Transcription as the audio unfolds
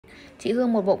Chị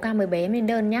Hương một bộ K17 lên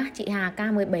đơn nhá. Chị Hà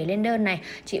K17 lên đơn này.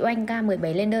 Chị Oanh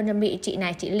K17 lên đơn cho chị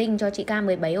này. Chị Linh cho chị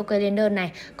K17 ok lên đơn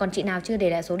này. Còn chị nào chưa để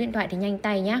lại số điện thoại thì nhanh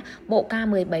tay nhá. Bộ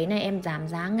K17 này em giảm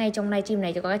giá ngay trong livestream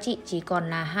này cho các chị, chỉ còn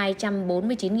là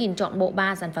 249.000 chọn bộ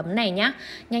 3 sản phẩm này nhá.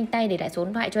 Nhanh tay để lại số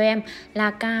điện thoại cho em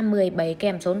là K17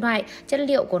 kèm số điện thoại. Chất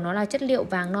liệu của nó là chất liệu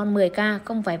vàng non 10K,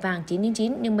 không phải vàng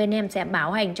 999, nhưng bên em sẽ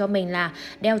bảo hành cho mình là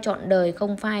đeo trọn đời,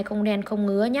 không phai, không đen, không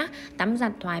ngứa nhá. Tắm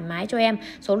giặt thoải mái cho em.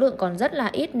 Số lượng còn rất là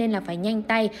ít nên là phải nhanh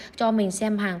tay cho mình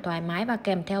xem hàng thoải mái và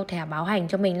kèm theo thẻ bảo hành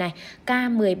cho mình này.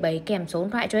 K17 kèm số điện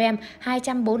thoại cho em,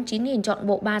 249.000 chọn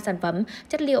bộ 3 sản phẩm,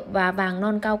 chất liệu và vàng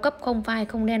non cao cấp, không phai,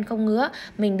 không đen, không ngứa.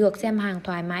 Mình được xem hàng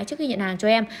thoải mái trước khi nhận hàng cho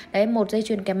em. Đấy, một dây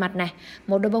chuyền kèm mặt này,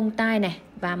 một đôi bông tai này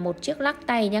và một chiếc lắc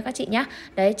tay nhá các chị nhá.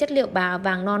 Đấy, chất liệu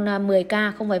vàng non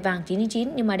 10K, không phải vàng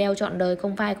 999 nhưng mà đeo trọn đời,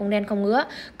 không phai, không đen, không ngứa.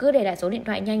 Cứ để lại số điện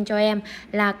thoại nhanh cho em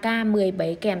là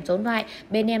K17 kèm số điện thoại.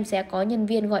 Bên em sẽ có nhân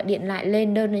viên gọi điện lại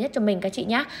lên đơn nhất cho mình các chị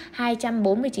nhá.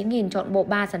 249.000 chọn bộ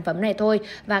 3 sản phẩm này thôi,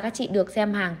 và các chị được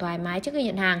xem hàng thoải mái trước khi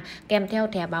nhận hàng kèm theo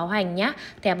thẻ bảo hành nhá.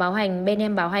 Thẻ bảo hành bên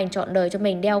em bảo hành trọn đời cho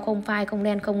mình, đeo không phai, không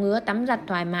đen, không ngứa, tắm giặt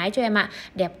thoải mái cho em ạ.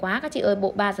 Đẹp quá các chị ơi,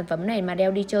 bộ 3 sản phẩm này mà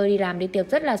đeo đi chơi, đi làm, đi tiệc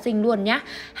rất là xinh luôn nhá.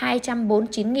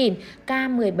 249.000,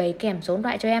 K17 kèm số điện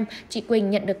thoại cho em. Chị Quỳnh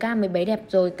nhận được K17 đẹp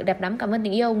rồi, đẹp lắm, cảm ơn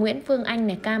tình yêu. Nguyễn Phương Anh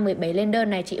này K17 lên đơn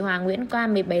này. Chị Hoàng Nguyễn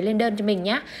K17 lên đơn cho mình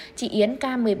nhá. Chị Yến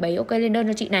K17 ok lên đơn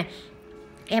cho chị này.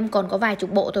 Em còn có vài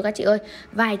chục bộ thôi các chị ơi,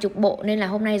 vài chục bộ nên là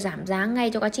hôm nay giảm giá ngay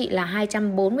cho các chị là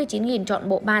 249.000 chọn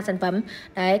bộ 3 sản phẩm.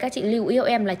 Đấy, các chị lưu ý cho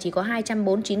em là chỉ có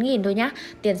 249.000 thôi nhá.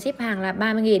 Tiền ship hàng là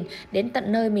 30.000. Đến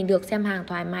tận nơi mình được xem hàng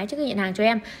thoải mái trước khi nhận hàng cho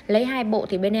em. Lấy 2 bộ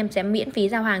thì bên em sẽ miễn phí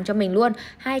giao hàng cho mình luôn.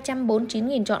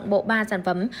 249.000 chọn bộ 3 sản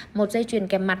phẩm, một dây chuyền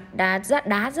kèm mặt đá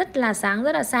rất là sáng,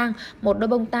 rất là sang, một đôi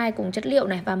bông tai cùng chất liệu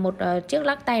này và một chiếc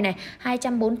lắc tay này.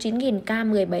 249.000,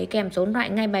 K17 kèm số điện thoại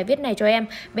ngay bài viết này cho em.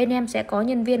 Bên em sẽ có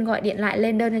nhân viên gọi điện lại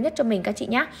lên đơn nhất cho mình các chị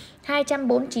nhá.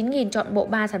 249.000 chọn bộ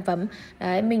 3 sản phẩm.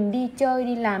 Đấy, mình đi chơi,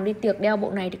 đi làm, đi tiệc đeo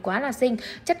bộ này thì quá là xinh.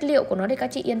 Chất liệu của nó thì các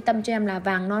chị yên tâm cho em là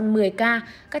vàng non 10K.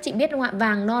 Các chị biết không ạ?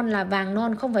 Vàng non là vàng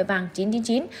non, không phải vàng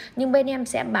 999. Nhưng bên em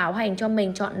sẽ bảo hành cho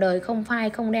mình trọn đời, không phai,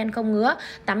 không đen, không ngứa.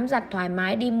 Tắm giặt thoải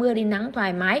mái, đi mưa, đi nắng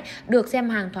thoải mái. Được xem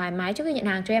hàng thoải mái trước khi nhận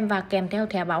hàng cho em và kèm theo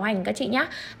thẻ bảo hành các chị nhá.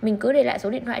 Mình cứ để lại số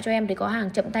điện thoại cho em thì có hàng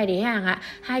chậm tay để hàng ạ.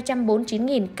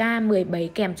 249.000, K17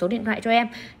 kèm số điện thoại cho em.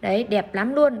 Đấy, đẹp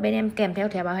lắm luôn. Bên em kèm theo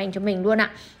thẻ bảo hành cho mình luôn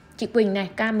ạ. Chị Quỳnh này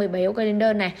K17 ok lên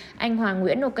đơn này. Anh Hoàng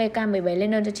Nguyễn ok K17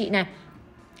 lên đơn cho chị này.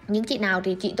 Những chị nào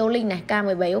thì chị Tô Linh này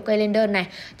K17 ok lên đơn này.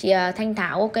 Chị Thanh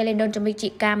Thảo ok lên đơn cho mình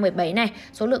chị K17 này.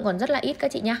 Số lượng còn rất là ít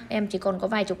các chị nhá. Em chỉ còn có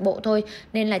vài chục bộ thôi.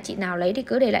 Nên là chị nào lấy thì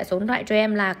cứ để lại số điện thoại cho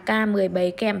em là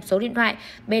K17 kèm số điện thoại.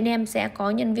 Bên em sẽ có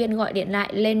nhân viên gọi điện lại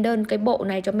lên đơn cái bộ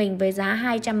này cho mình với giá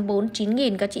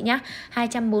 249.000 các chị nhá.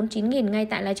 249.000 ngay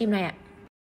tại livestream này ạ.